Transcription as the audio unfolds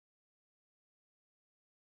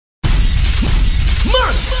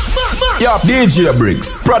Yo, DJ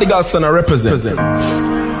Briggs, Prodigal son I represent.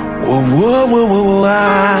 Whoa, whoa, whoa, whoa, whoa,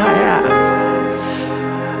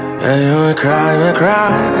 and you may cry.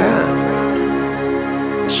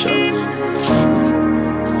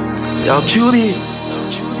 Yo, QB,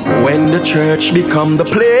 when the church become the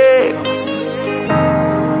place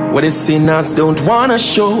where the sinners don't wanna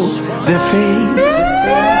show their face,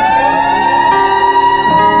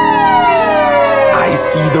 I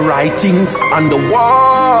see the writings on the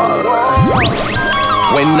wall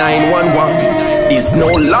when 911 is no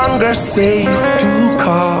longer safe to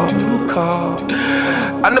call,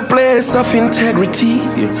 and the place of integrity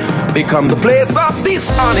become the place of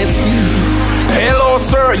dishonesty. Hello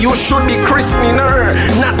sir, you should be christening her,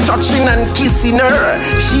 not touching and kissing her.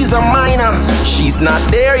 She's a minor, she's not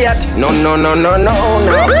there yet. No.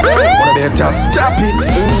 Better stop it.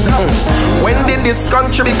 When did this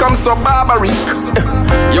country become so barbaric?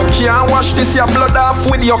 You can't wash this your blood off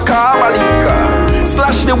with your carbolic.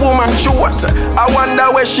 Slash the woman throat. I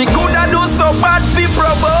wonder where she coulda do so bad fi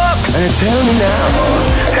provoke. And tell me now,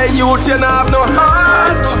 hey youth, you not have no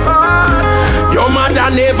heart. Your mother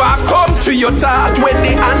never come to your thought when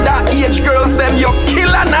the underage girls them you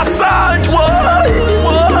kill and assault. Whoa,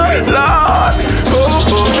 Lord.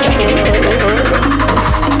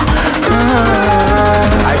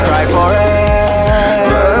 I cry for it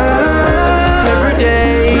every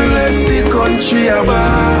day. Left the country a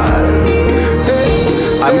while.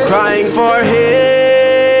 I'm crying for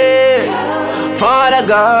him, Father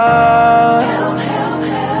God,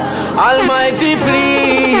 Almighty,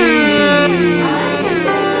 please.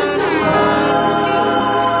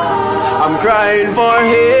 I'm crying for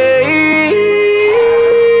him.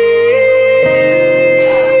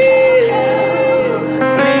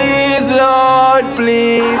 Please, Lord,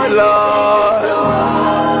 please, Lord.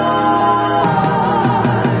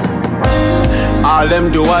 All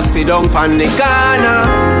them do is sit down pan the corner,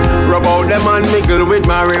 rub out them and mingle with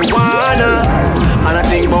marijuana. And I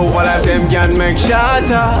think about all of them can make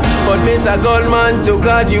shatter. But Mr. Goldman, to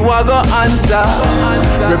God you are go answer.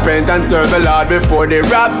 Repent and serve the Lord before the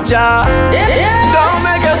rapture. Don't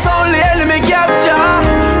make us only enemy capture.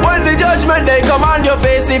 When the judgment day come on your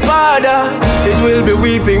face the Father, it will be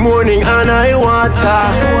weeping, mourning and high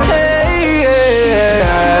water. Hey,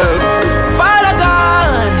 help. Father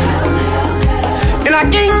God, in a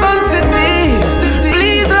Kingston City,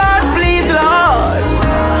 please Lord, please Lord.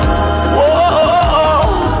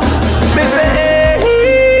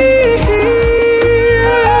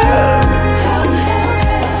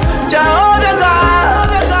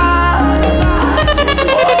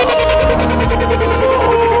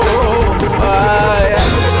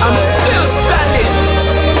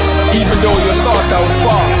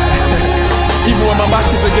 Even when my back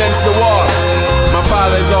is against the wall, my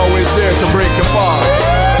Father is always there to break the fall.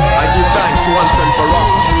 I give thanks once and for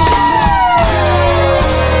all.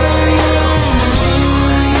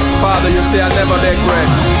 Father, you say I never beg bread,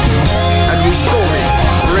 and you show me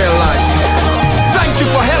real life. Thank you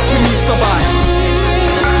for helping me survive.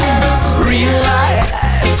 Real life,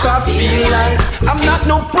 I feel like I'm not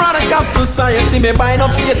no product of society, me buying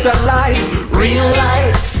up theater lights. Real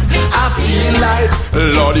life, I feel like,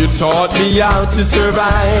 Lord, you taught me how to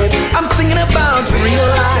survive. I'm singing about real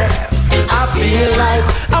life. I feel like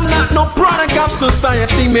I'm not no product of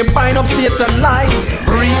society, me buying up Satan lights.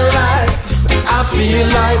 Real life, I feel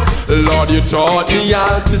like, Lord, you taught me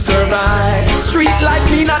how to survive. Street life,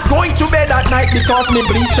 me not going to bed at night because me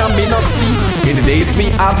bleach and me not sleep. In the days me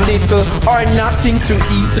have little or nothing to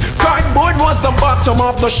eat. Cardboard was the bottom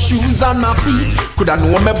of the shoes on my feet. Could I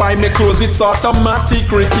know me buy me clothes, it's automatic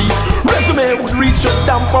repeat. Resume would reach it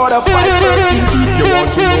down for the 513 heat. You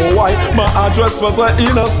want to know why? My address was an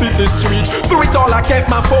inner city street. Through it all I kept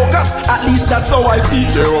my focus, at least that's how I see.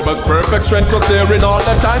 Jehovah's perfect strength was there in all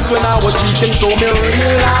the times when I was weak and show me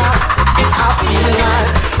real life. I feel like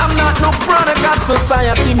I'm not no product of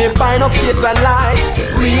society, me buying up Satan lights.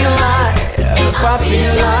 Real life, I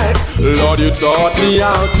feel like, Lord, you taught me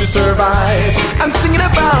how to survive. I'm singing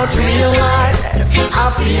about real life.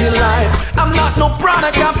 I feel like I'm not no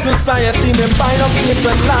product of society, me buying up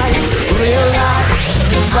Satan lights. Real life,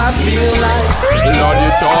 I feel like, Lord,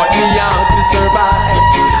 you taught me how to survive.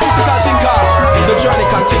 Difficult thing called the journey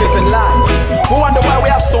continues in life. We wonder why we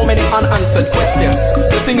have so many unanswered questions.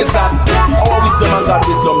 The thing is that our wisdom and God's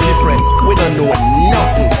wisdom different. We don't know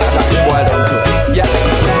nothing. That's it boiled down to. Yeah.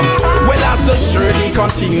 Well, as the journey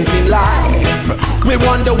continues in life, We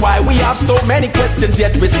wonder why we have so many questions,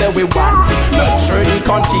 yet we say we wise. The journey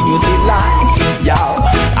continues in life. Yeah,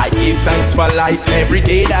 I give thanks for life every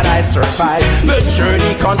day that I survive. The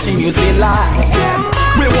journey continues in life.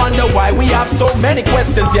 We wonder why we have so many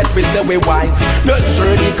questions, yet we say we wise. The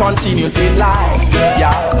journey continues in life.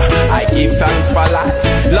 Yeah, I give thanks for life.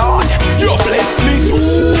 Lord, you bless me too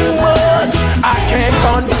much, I can't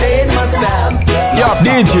contain myself. Yo,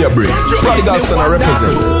 DJ Briggs, Prodigal son I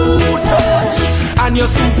represent. And your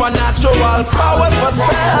supernatural powers must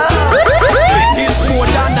fail. This is more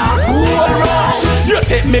than a gold rush. You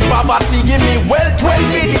take me poverty, give me wealth,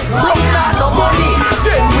 12 minutes, broke down no money.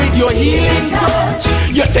 Then with your healing touch,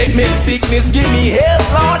 you take me sickness, give me health,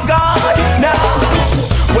 Lord God. Now,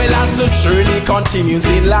 well, as the journey continues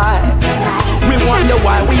in life, we wonder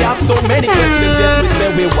why we have so many questions, yet we say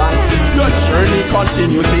we wise. The journey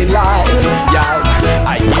continues in life. Yeah,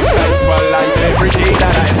 I give thanks for life every day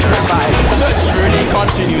that I survive. The journey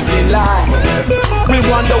continues in life. We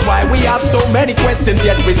wonder why we have so many questions,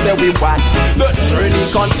 yet we say we wise. The journey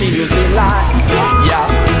continues in life. Yeah,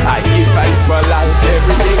 I give thanks for life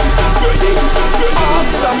every day.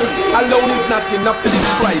 Awesome, alone is not enough to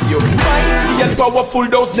describe you. Mighty and powerful,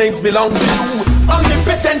 those names belong to you.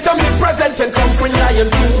 Omnipotent, omnipresent, and conquering lion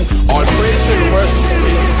too. All praise and worship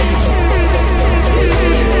is due.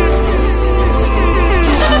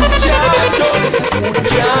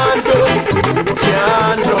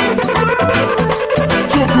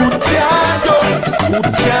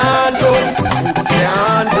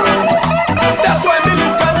 That's why me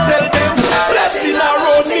look and tell them, blessing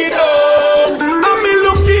around me down. And me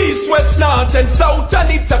look east, west, north, and south, and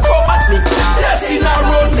it a come at me. Blessing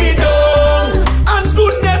around me down. And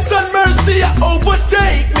goodness and mercy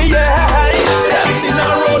overtake me, yeah. Blessing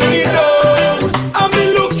around me down. And me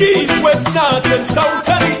look east, west, north, and south,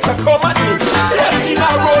 and it a come at me. Blessing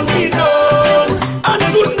around me down. And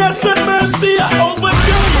goodness and mercy overtake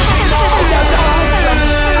me.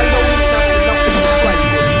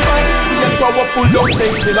 Powerful, those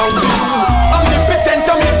things belong to you. Omnipotent,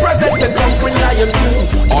 omnipresent, and conquering lion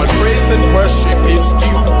too. All praise and worship is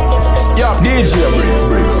due. Yeah, DJ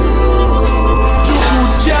Briggs. To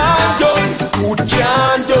good John done, good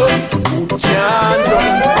John done, good John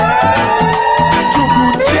done. To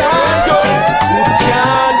good John done, good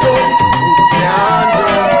John done, good John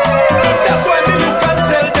done. That's why me look and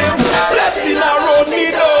tell them, blessing around me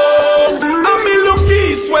down. And me look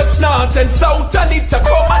east, west, north, and south, and it a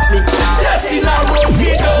come at me. Blessing around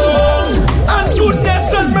me down. And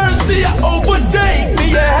goodness and mercy overtake me,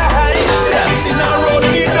 yeah. Blessing around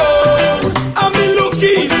me down. And me look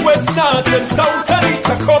east, west, north, and south, and it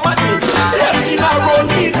a come at me. Blessing around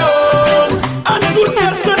me down. And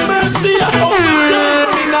goodness and mercy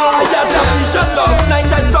overtake me. Now I had a vision last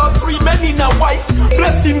night, I saw 3 men in a white.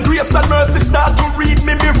 Blessing, grace, and mercy start to read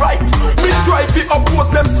me right. Me try to oppose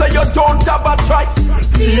them, say you don't have a choice.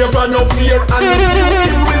 Fear and no fear, and if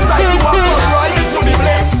you reside, you have a right to be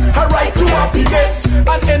blessed, a right to happiness,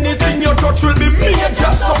 and anything you touch will be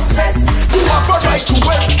major success. You have a right to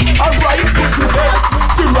wealth, a right to good health,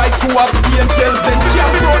 the right to have angels and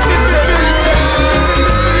camp on the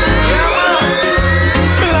yeah, man.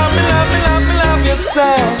 Me love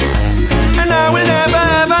yourself, and I will never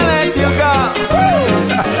ever let you go.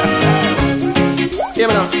 Yeah,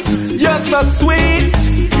 man. You're so sweet,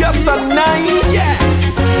 you're so nice, yeah.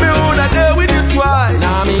 Me wanna do with you twice.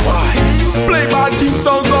 Nah, me wise. Play bad king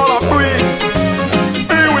songs all I bring.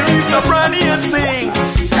 Be with me, so Prodi and sing.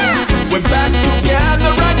 We're back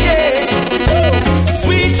together again.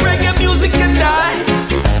 Sweet reggae music and I.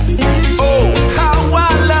 Oh, how I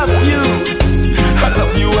love you. I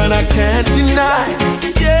love you and I can't deny.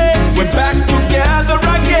 Yeah, we're back together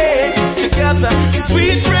again. Together,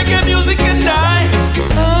 sweet reggae music and I.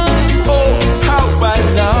 Oh, how I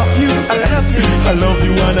love you. I love you. I love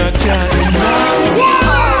you and I can't deny.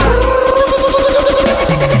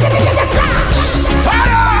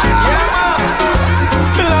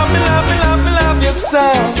 Me love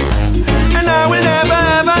yourself, and I will never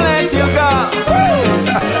ever let you go.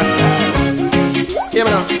 Yeah,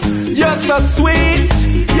 man. You're so sweet,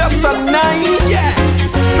 you're so nice, yeah.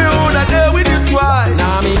 Me wanna do with you twice.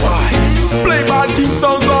 Nah, me wise. Play bad king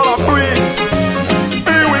songs all I bring.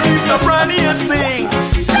 Be with me, so Prodi and sing.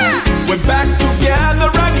 We're back together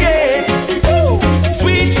again.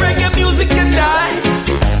 Sweet reggae music and I.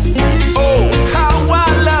 Oh, how I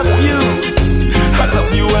love you. I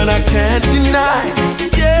love you and I can't deny.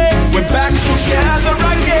 Yeah, we're back together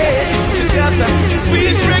again. Together,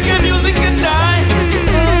 sweet reggae music and I.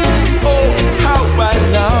 Oh, how I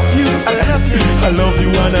love you. I love you. I love you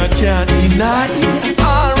and I can't deny.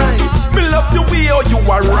 Alright, me love love the way how you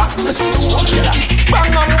are rock the soul.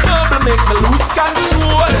 Bang and bubble make me lose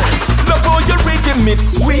control. Love how you rhythm it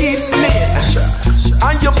sweetly,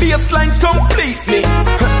 and your bassline complete me.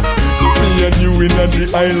 Me and you in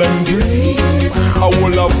the island breeze, a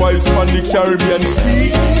whole of vibes from the Caribbean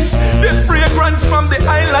seas. The fragrance from the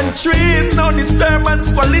island trees, no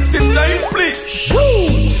disturbance, quality time, please.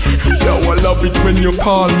 Yo, I love it when you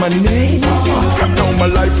call my name. Now my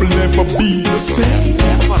life will never be the same.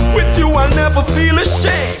 With you I'll never feel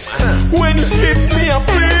ashamed. When you hit me I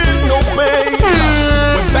feel no pain.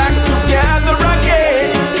 We're back together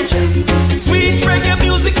again. Sweet reggae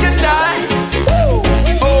music and I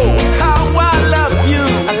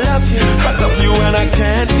love you and I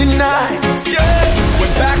can't deny. Yeah,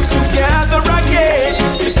 we're back together again.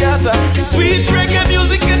 Together, sweet reggae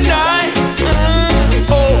music and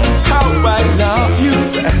oh, how I love you.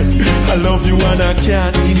 I love you and I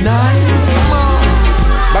can't deny.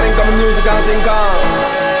 But in coming music and think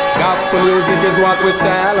gospel music is what we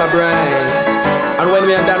celebrate. And when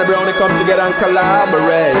me and Danny Brownie come together and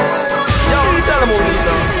collaborate. Yo, tell them what we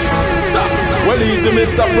do. Well, easy,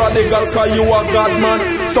 Mr. Prodigal, cause you a God man.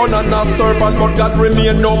 Son and a servant, but God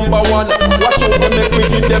remain number one. Watch out, they make me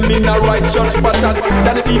give them in a righteous pattern.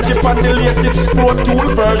 Then the Egypt and the latest Pro Tool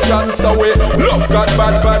version. So we love God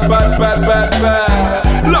bad, bad, bad, bad, bad,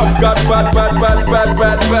 bad. Love God bad, bad, bad, bad,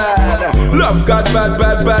 bad, bad. Love God bad,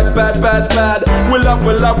 bad, bad, bad, bad, bad. We love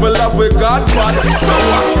with God bad. So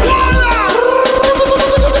watch this.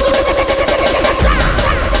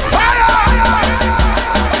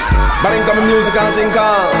 But in coming music and think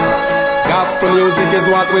gospel music is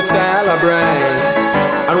what we celebrate.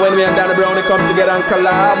 And when me and Danny Brownie come together and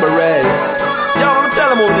collaborate. Yo, I'm tell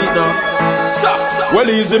them who need now. Stop. Well,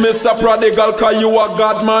 easy, Mr. Prodigal, cause you a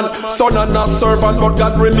God man. Son and a servant, but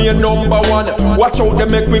God remain number one. Watch out, they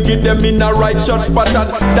make we give them in a righteous pattern.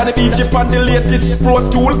 Then the Egypt and the latest Pro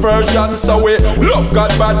Tool version. So we love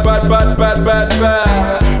God bad, bad, bad, bad, bad,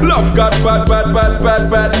 bad. Love God bad, bad, bad, bad,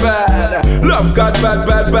 bad, bad. Love God bad,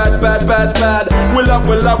 bad, bad, bad, bad, bad. We love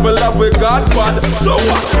with God bad. So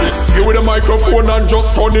watch this. Give me the microphone and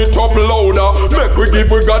just turn it up louder. Make we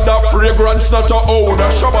give we God that fragrance, not a odor.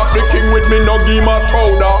 Shabbat the king with me, no give my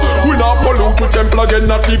powder. We not pollute with temple again,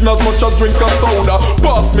 not even as much as drink a soda.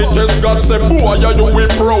 Pass me test God say, boy, you we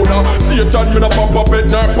prouder. Satan me no pop up in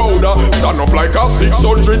her powder. Stand up like a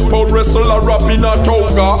 600-pound wrestler rap in a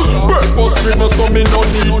toga. Purpose dreamer so me no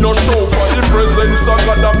need no chauffeur. The presence of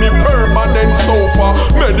God and me permanent sofa.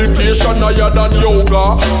 Meditation higher than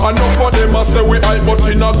yoga. Enough of them a say we hype, but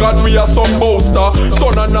in a God we are some boaster.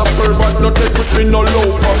 Son and a servant no take with me no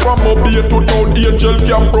loafer. From Mobile to town angel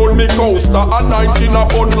camp round me coaster. A 19 a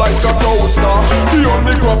bun like a toaster. The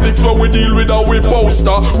only graphics when we deal with our we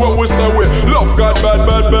poster. When we say we love God bad,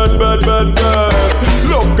 bad, bad, bad, bad, bad.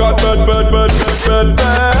 Love God bad, bad, bad, bad, bad,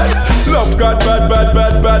 bad. Love God bad, bad,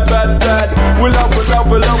 bad, bad, bad, bad. We love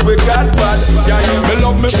God bad. Yeah, me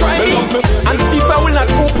love me, try me, and see if I will not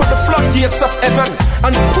open the floodgates of heaven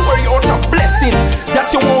and pour you out a blessing that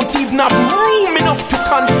you won't even have room enough to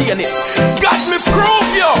contain it. God me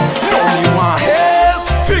prove you. No me want help.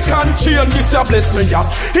 Pick and chain this a blessing ya.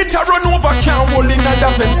 It a run over can't hold in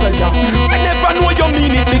another vessel ya. I never know you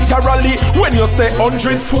mean it literally when you say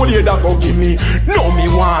 100 folio that go give me. No me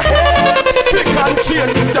want help. Pick and chain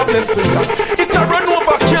this a blessing ya. It a run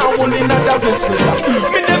over can't hold in another vessel ya.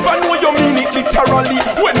 Me never know you mean it literally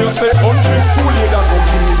when you say 100 folio that go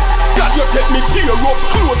give me. God, you take me tear up,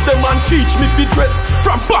 close them and teach me fi dress.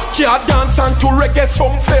 From backyard dance and to reggae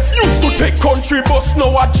some fest. Used to take country bus,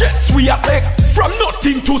 now a jets we a take. From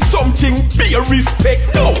nothing to something, be a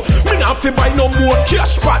respect. No, me not fi buy no more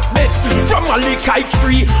cash pot net. From a liquor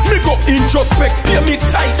tree, me go introspect. Pay me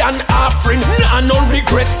tithe and offering, nah no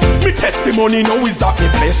regrets. Me testimony now is that me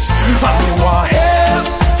bless. And me want help.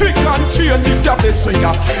 Fick and chain this ya vessel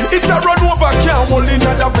ya. It a run over can't hold in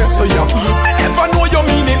another vessel ya. Me never know you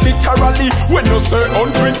mean it literally when you say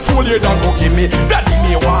 100 folio that go give me. Daddy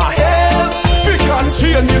me want help. Fick and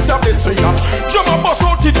chain this a vessel ya. Jump a bus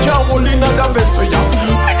out it can't hold in another vessel ya.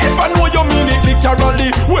 Me never know you mean it literally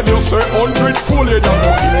when you say 100 folio that go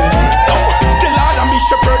give me. No, the Lord and me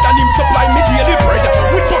shepherd and him supply me daily bread.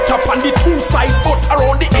 We put up on the two side but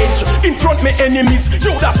around the edge. In front me enemies,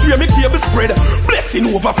 yo that's where me table spread. Blessing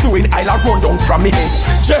overflowing, I'll run down from me head.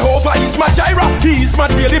 Jehovah is my Jireh, he is my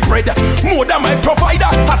daily bread. More than my provider,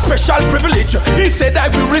 a special privilege. He said I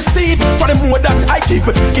will receive for the more that I give.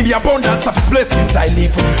 In the abundance of his blessings I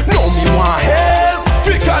live. No me want help.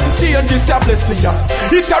 Fick and chain this a blessing ya.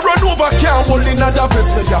 It a run over can't hold in another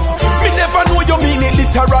vessel ya. Me never know you mean it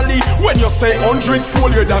literally when you say 100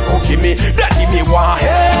 folio that go give me. Daddy me want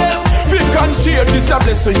help. Fick and chain this a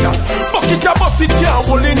blessing. vessel, yeah. Bucket a bus, it can't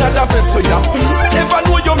hold in another vessel, yeah. Me never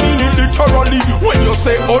know you mean it literally. When you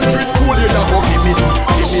say 100 fool, you never give me.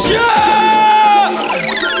 Yeah!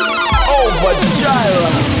 Over Gyra.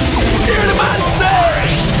 Hear the man say,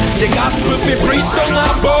 the gospel be preached on a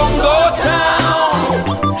bongo town.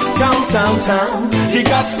 Town. The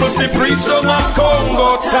gospel be preached on a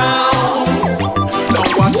Congo town. Now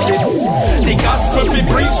watch this. The gospel be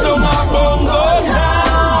preached on a bongo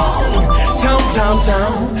town.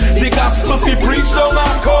 Town. The gospel be preached on a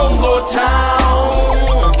Congo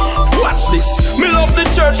town. Watch this. Me love the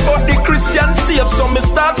church but the Christian safe. So me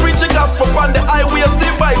start preaching gospel on the highways, the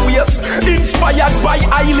byways. Inspired by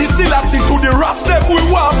Haile Selassie to the rest them we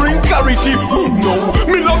want bring clarity. No,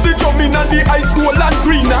 me love the drumming and the high school and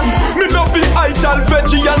green and me love the ital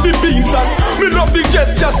veggie and the beans and me love the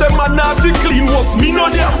gesture say man not the clean. What's me no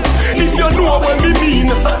there? If you know what me mean.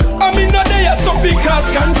 I mean not there so because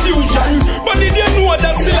confusion. But did you know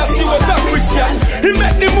that Selassie was a Christian? He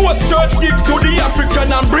met the most church gives to the African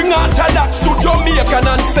and bring Orthodox to Jamaican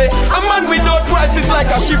and say a man without Christ is like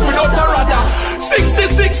a ship without a rudder.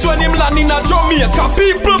 66 when him land in a Jamaica,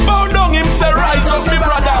 people bow down him say rise up me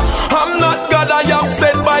brother. I'm not God, I am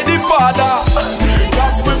sent by the Father.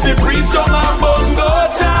 Gospel be preached on a bongo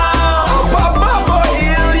town. Papa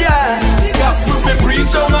Hill, yeah. Gospel be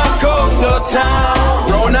preached on a Congo town.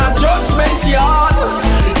 Round a judgment yard.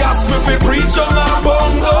 Gospel be preached on a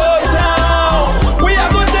bongo town. We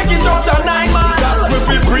are gonna take it out a 9 man. Gospel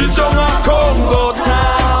be preached on a Congo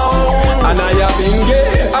town. And I have been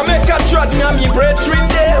gay. I make a trot na me brethren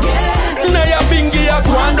them. And I have been gay. I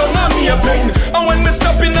go on down a me a pen. And when me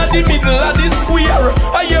stop in at the middle of the square,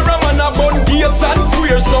 I hear a man a bun gays and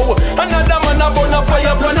queers now. Another man a bun a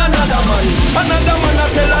fire upon another man. Another man a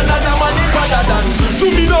tell another man him better than. To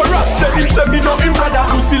me no rasta, him say me no him brother.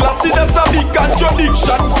 To Selassie that's a big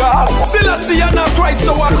contradiction. Cause Selassie and a Christ,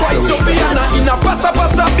 so a Christ so be and in a passa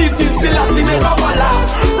business. Selassie never walla.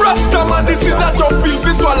 Rasta man, this is a top bill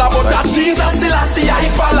for swallow. But a Jesus Selassie I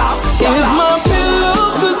follow. If my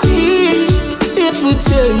pillow could speak, it would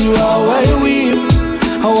tell you how I weep.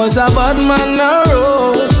 I was a bad man I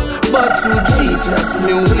roll, but to Jesus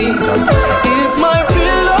me weep. If my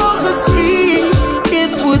pillow could speak,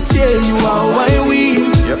 it would tell you how I weep.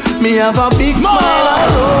 Me have a big smile I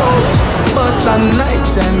roll, but at night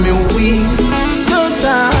time me weep.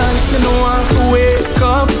 Sometimes me no want to wake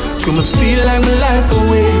up, so me feel like my life a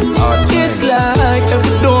waste. It's like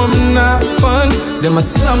every door me knock on, them a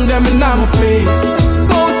slam them in my face.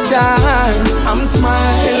 Most times I'm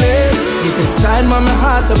smiling, deep inside my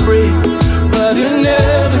heart a break, but you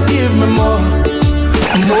never give me more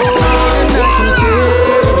than I can take.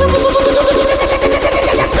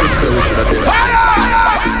 The script said we should have did that.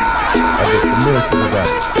 That's just the mercies of God.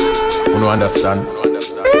 You don't understand?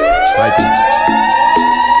 Psyche.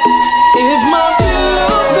 If my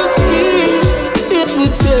pillow could speak, it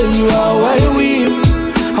would tell you how I weep.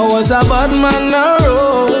 I was a bad man I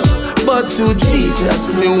roll, but to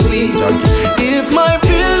Jesus me weep. If my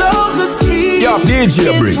pillow could speak, yeah,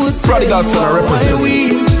 DJ Briggs, Prodigal son I represent.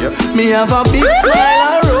 Me have a big smile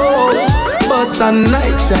I roll, but at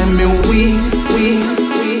night time me weep.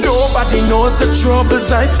 Nobody knows the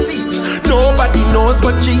troubles I've seen. Nobody knows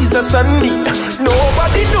what Jesus I need.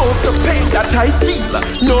 Nobody knows the pain that I feel.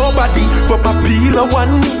 Nobody but my pillow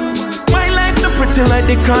and me. My life no pretty like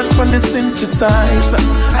the cards from the synthesizer.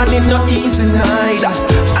 And it no easy neither.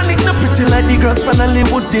 And it no pretty like the girls from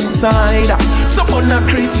Hollywood inside. Someone not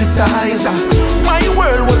criticize. My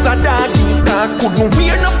world was a dark. Couldn't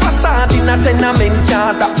wear no facade in a tenement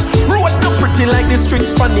yard. Road no pretty like the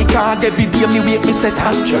strings from the card. Every day me wake me say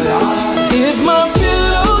Angela. If my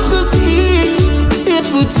pillow could speak, it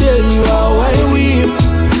would tell you how I weep.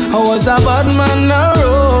 I was a bad man I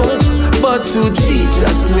roll, but to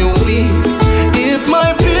Jesus me weep. If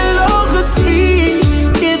my pillow could speak,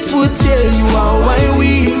 it would tell you how I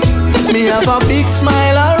weep. Me have a big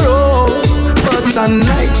smile I roll, but at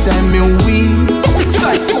night time me weep.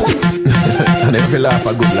 And every laugh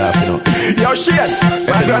a good laugh, you know. Yo, shit,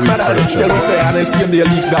 my grandmother used to say, and I see them they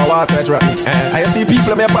leave the water at rotten. And you see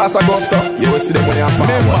people may pass a go up, so you will see them when they are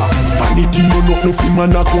remember, vanity no look no film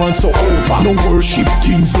and not one so over. No worship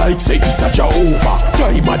things like say it a Jehovah.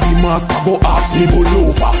 Time of the master go ask him pull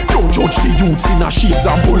over. Don't judge the youths in a shades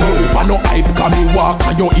and pull over. No hype can me walk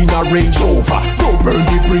and you in a Range Rover. Don't burn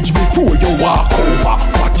the bridge before you walk over.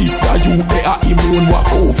 What if the youth they are him won't walk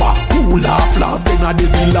over? Who laugh last then I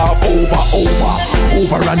did laugh over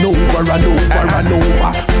and over and over and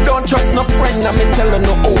over. Don't trust no friend, I me tell her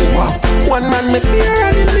no over. One man me fear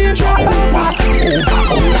and the name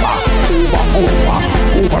over.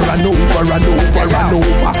 over and over and over and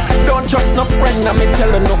over. Don't trust no friend, I'm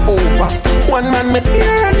telling no over. One man me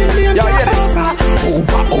fear and it ain't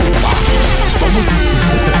over. Some is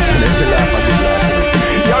let me laugh at me.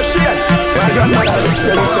 Yo, shit. My grandmother used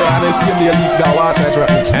to say, and I see me leave that water drop.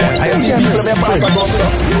 I see people me pass a gum, so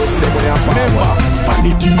you see them when you remember.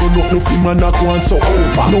 Funny thing, no film and not one so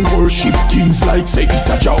over. No worship things like say it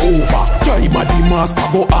a Jehovah. Time of the master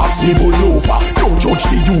go ask me pull over. Don't judge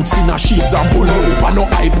the youths in a shades and pull over. No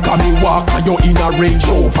hype can me walk and you in a Range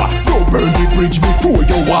Rover. Don't burn the bridge before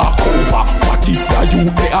you walk over. What if the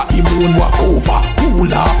youth they are him won't walk over? Who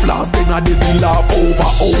laugh last then I did the laugh over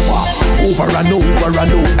and over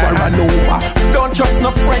and over and over. Don't trust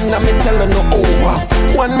no friend, I'm telling no over.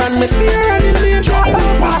 One man me fear and it ain't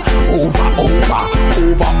over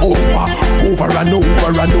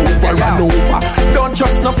and over. Don't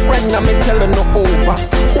trust no friend, I'm telling no over.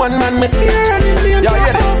 One man me fear and it ain't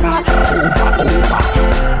over.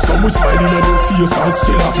 Some will smiling on your face and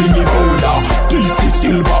still having it older. Take the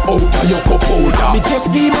silver out of your cup holder. Me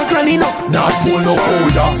just give my granny no, not pull no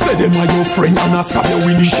holder. Say them are your friend and I stab you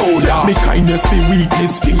in the shoulder. Me kindness the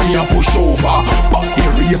weakness thing me a push over. But the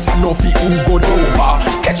race and nothing who go over.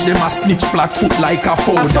 Catch them a snitch flat foot like a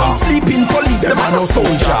folder. And some sleeping police them a no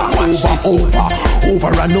soldier.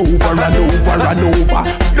 Over and over.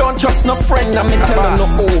 Don't trust no friend and me tell her no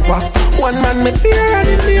over. One man me fear and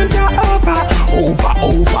it ain't over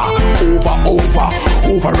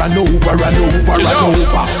and over.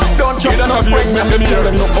 Don't trust no friend and me tell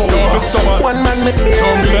her no over. One man me fear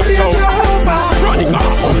and it ain't over.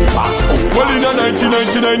 Well, in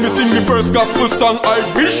 1999 me sing the first gospel song. I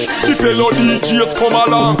wish the fellow DJs come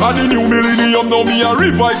along. And the new millennium now me a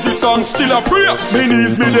revive the song. Still a prayer, me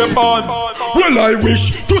knees me depend. Well, I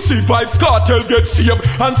wish to see Vibes Cartel get saved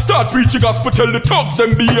and start preaching gospel, tell the thugs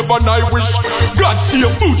and behave. And I wish God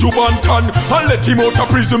save Buju Banton and let him out of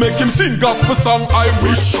prison, make him sing gospel song. I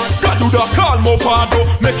wish God do the call Mopado,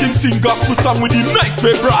 make him sing gospel song with the nice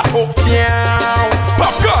vibrato. Yeah.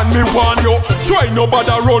 Popcorn me want you, try no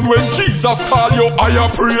bother run when Jesus call you. I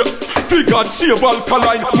pray, feel God save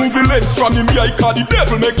alkaline. Move the lens from him, yeah, cause the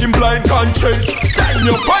devil make him blind conscience. Time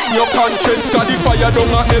you find your conscience, cause the fire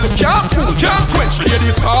down a hell can't quench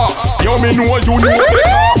ladies heart. You me know you know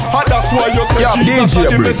better, and that's why you say Jesus is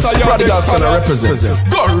the Messiah. Prodigal son I represent.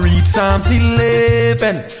 Go read Psalms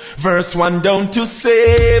 11 verse 1 down to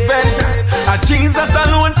 7. And Jesus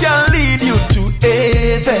alone can lead you to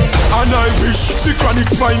heaven. And I wish the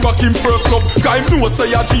Chronic's find back in first love. Cause him know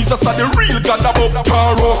say Jesus are the real God above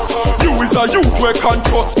Taurus. You is a youth we can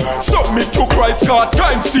trust. Submit to Christ, cause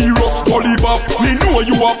time serious. Colibab, me know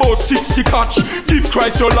you about 60 catch. Give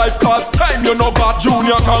Christ your life, cause time you know got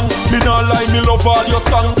Junior Kang. Me not lie, me love all your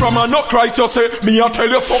song. From a no Christ you say, me I tell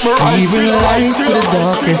you something right. We bring light to the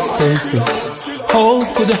darkest spaces, hope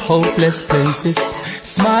to the hopeless places,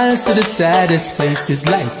 smiles to the saddest faces.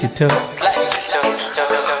 Light it up.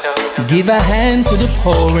 Give a hand to the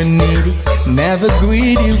poor and needy, never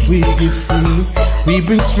greedy, we give free. We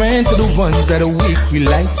bring strength to the ones that are weak, we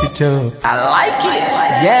light it up. I like it.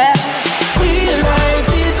 Yeah. We light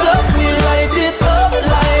it up, we light it up,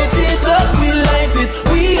 light it up, we light it.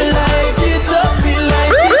 We light it up, we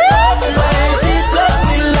light it up, light it up,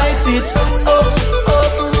 we light it up.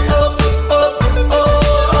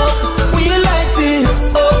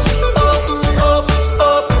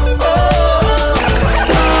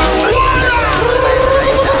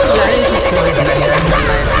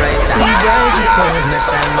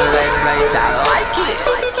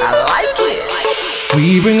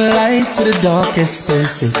 We bring light to the darkest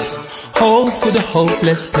spaces, hope to the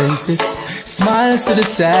hopeless places, smiles to the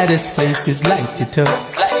saddest faces. Light it up.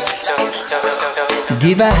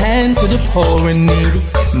 Give a hand to the poor and needy,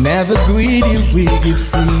 never greedy, we give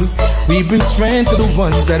free. We bring strength to the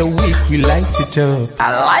ones that are weak, we light it up.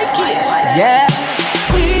 I like it. Yeah.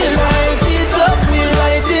 We light it up, we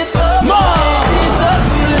light it up, light it up,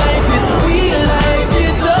 we light it. We light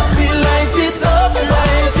it up, we light it up,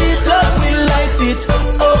 light it up, we light it up,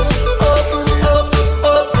 we light it up.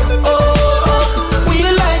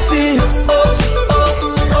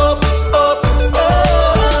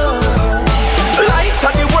 Light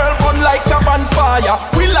of the world burn like a bonfire.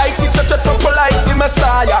 We light it to the top like the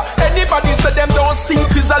Messiah. Anybody say them don't sing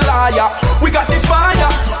is a liar. We got the fire,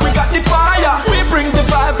 we got the fire. We bring the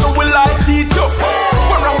vibes and we light it up.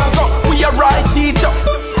 Where we go, we are right it up.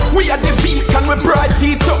 We are the beacon, we bright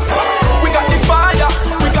it up. We got the fire,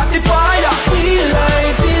 we got the fire. We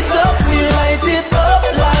light it up, we light it up,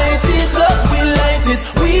 light it up, we light it.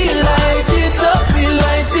 We light it up, we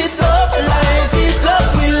light it up, light it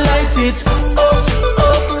up, we light it up,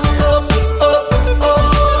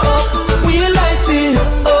 we light it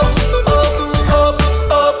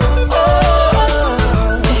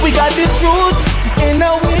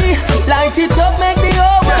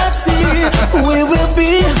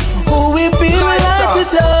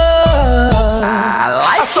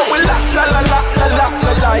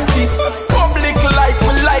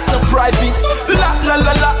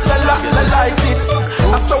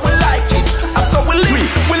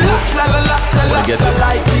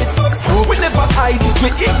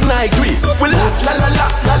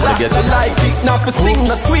want to sing,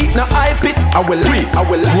 no sweet, no hype it. I will do it, I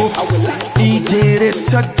will lie. Oops, he did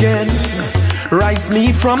it again. Rise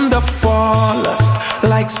me from the fall,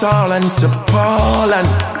 like Saul and to Paul and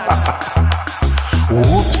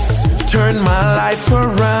oops, turn my life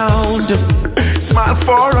around. Smile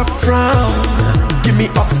for a frown. Give me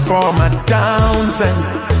ups for my downs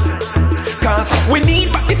and cause we need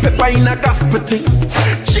the pepper in a gospel thing.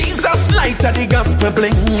 Jesus light of the gospel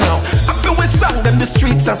bling. Now I feel we song them the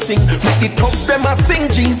streets I sing. Make the thugs them I sing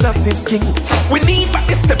Jesus is king. We need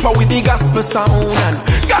the stepper with the gospel sound and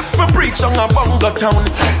gospel preach on a bongo town.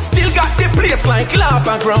 Still got the place like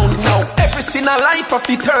lava ground. Now every sinner life of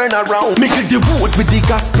the turn around. Make the road with the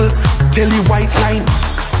gospel. Tell you white line.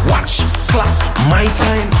 Watch, clap, my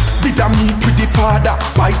time. Did I meet with the Father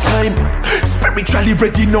by time? Spiritually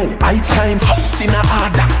ready now, high time. House in a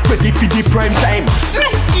order, ready for the prime time. New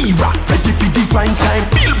era, ready for divine time.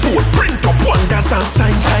 Billboard, print up wonders and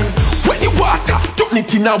sign time. When the water, turn it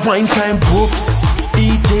in a wine time. Oops,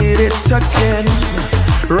 he did it again.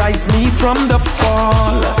 Rise me from the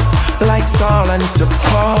fall, like Saul and to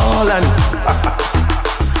Paul and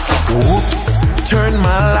oops, turn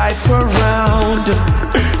my life around.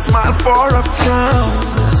 Smile for a frown.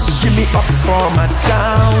 Give me ups for my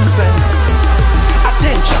downs and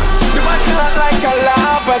attention. You might not like a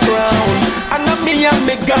lava ground. And me and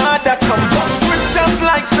me God that come down. Scriptures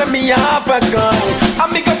like say me have a gun. I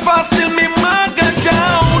make a fast till me maga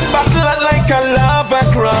down. Battle like a lava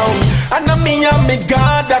ground. And me and me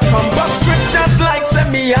God that come down. Scriptures like say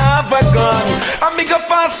me have a gun. I make a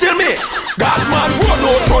fast till me God man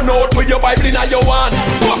run out with your Bible in your hand.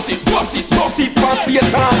 Bust it for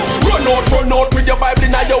Satan. Run out with your Bible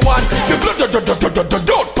in your hand. The blood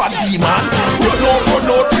don't for demon. Run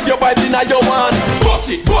out with your Bible in your hand. Bust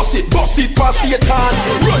it for Satan.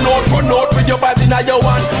 Run out with your Bible in your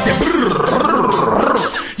hand.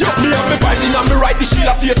 Yeah, me and me Bible in me right, the shield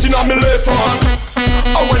of faith in me left hand.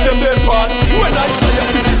 And when them left hand, when I say a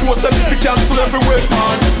 54 7 fi cancel every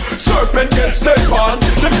weapon. Serpent can step on.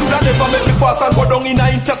 Them shoulda never make me fast and go down in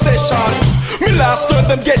a intercession. Me last word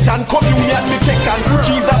them get and communion me take and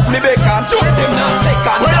Jesus me beckon. Do them not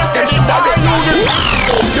second. Them shoulda reckon.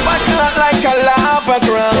 You might not like a lava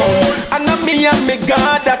ground. And me and me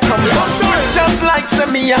God that come down. Just like say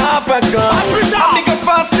me have a gun. And me go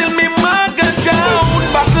fast till me maga down.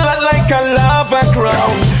 Battle like a lava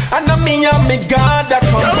ground. And me and me God that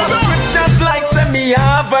come down. Just like say me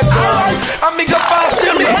have a gun. And me go fast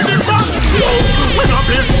till me. When a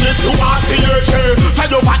business you ask the EJ.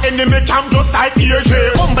 Fly over enemy camp just like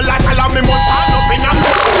EJ. Humble like a lamb, me must stand up in a I'm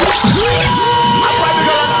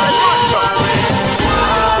Prodigal and say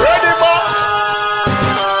ready boy.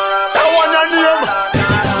 That one your name.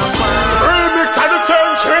 Remix of the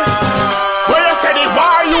century. Where you said it,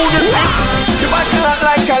 why you the thing? You might not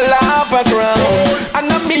like a lava ground.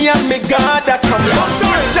 And me and me God that come down.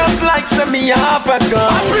 Just like say me have a gun.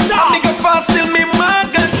 And me go fast till me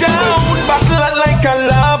maga down. Battle like a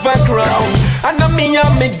lava ground. And me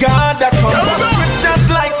and me God that come down. Just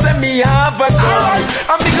like say me have a gun.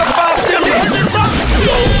 And me go fast till me.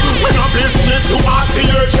 When a business you ask the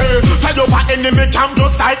EJ. Fly over enemy camp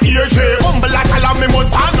just like EJ. Humble like a lamb, me must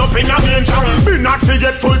stand up in a manger. Be not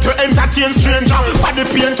forgetful to entertain stranger. Body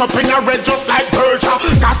paint up in a red just like Persia.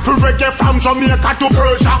 Gospel reggae from Jamaica to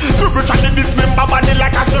Persia. Spiritually dismember body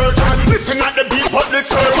like a surgeon. Listen at the beat but the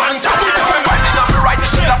servant. Finding on me right, the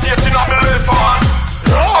shield of faith in me left hand.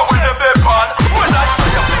 I win the bed pan. When I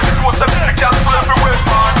say a 54 7 fi cancel every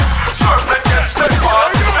weapon. Serpent can step on.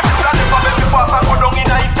 Them shoulda never make me fast and go down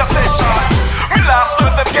in a intercession. Me last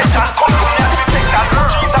word them get and come down and me take and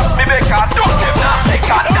Jesus me beckon. Don't them not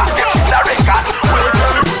second, that's them shoulda reckon.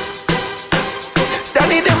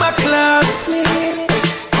 Danny them a class me.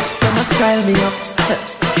 Them a style me up.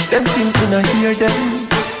 Them think we not hear them,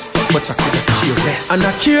 but I could have careless. And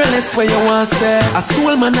I careless where you want say. A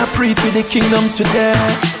soul man a pray for the kingdom today.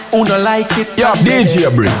 Who no like it? Yeah,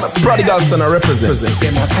 DJ Briggs, Prodigal son I represent.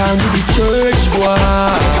 Them a come to the church, boy.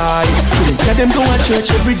 Couldn't them go to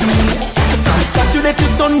church every day. From Saturday to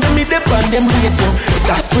Sunday, me dep on them radio.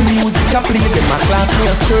 Gospel music I play. Them a class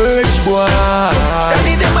me as church, boy.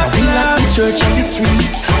 Danny them a class the church on the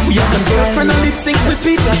street. We have them girlfriend and lip sync with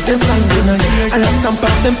sweet as them sing. And I stamp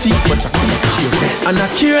out them feet, but I feel careless. And I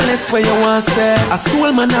careless where you want say. A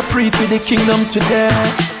soul man a pray for the kingdom today.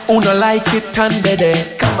 Who no like it and they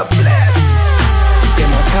come a bless.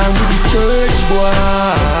 Them a come to the church, boy.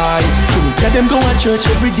 Couldn't tell them go to church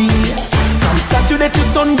every day. From Saturday to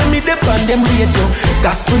Sunday, me dep on them radio.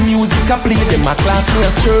 Gospel music I play them a class me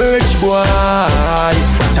as church boy.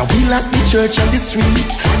 So we like the church on the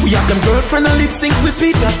street. We have them girlfriend and lip sync with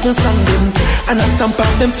sweet gospel song them. And I stamp out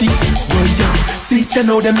them feet. Boy, yeah, see you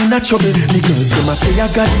know them in a trouble. The girls them a say I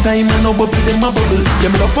got time and no bubble them a bubble.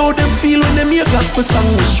 Them love how them feel when them hear gospel song.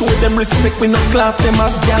 We show them respect, we no class them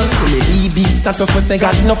as gals. So me leave status we say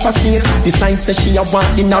got enough for sale. The sign say she a want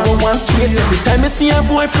the narrow one straight. Every time I see her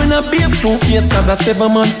boyfriend a base two face. Cause I 7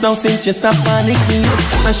 months now since she stopped panicking.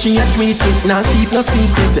 And she a tweet it, now keep no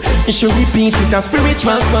secret. And she repeat it, a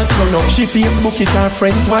spiritual swag turn up. She Facebook it, her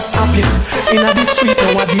friends WhatsApp it. In the street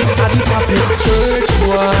now a this at the topic. Church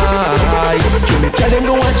boy, can me tell them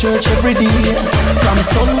go to church every day. From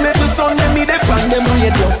Sunday to Sunday me dep on them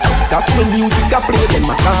radio. Gospel music I play them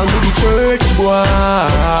a call me the church boy.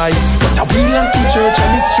 But I belong to church on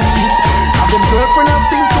the street. Have them girlfriend and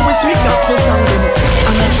sing to a sweet gospel song them.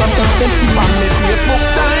 And I sometimes them keep on me Facebook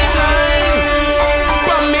timeline,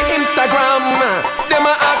 on me Instagram. Them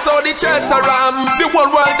a ask how the church are ram. The whole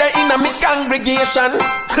world they in a me congregation.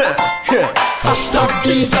 Hashtag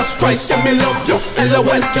Jesus Christ, yeah, me love you.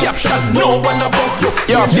 LOL caption, no one above you.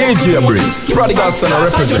 Yo, DJ Briggs, Prodigal son I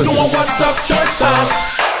represent. You know what's up church start.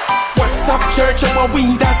 What's up church and what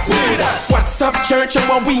we that? What's up church and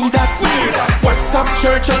what we that? What's up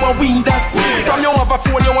church and what we that? From your other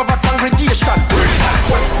phone, you have a congregation.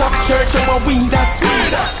 What's up church and what we that?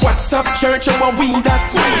 What's up church and what we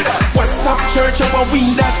that? What's up church and what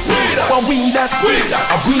we that? What we that?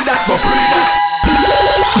 We that go pray.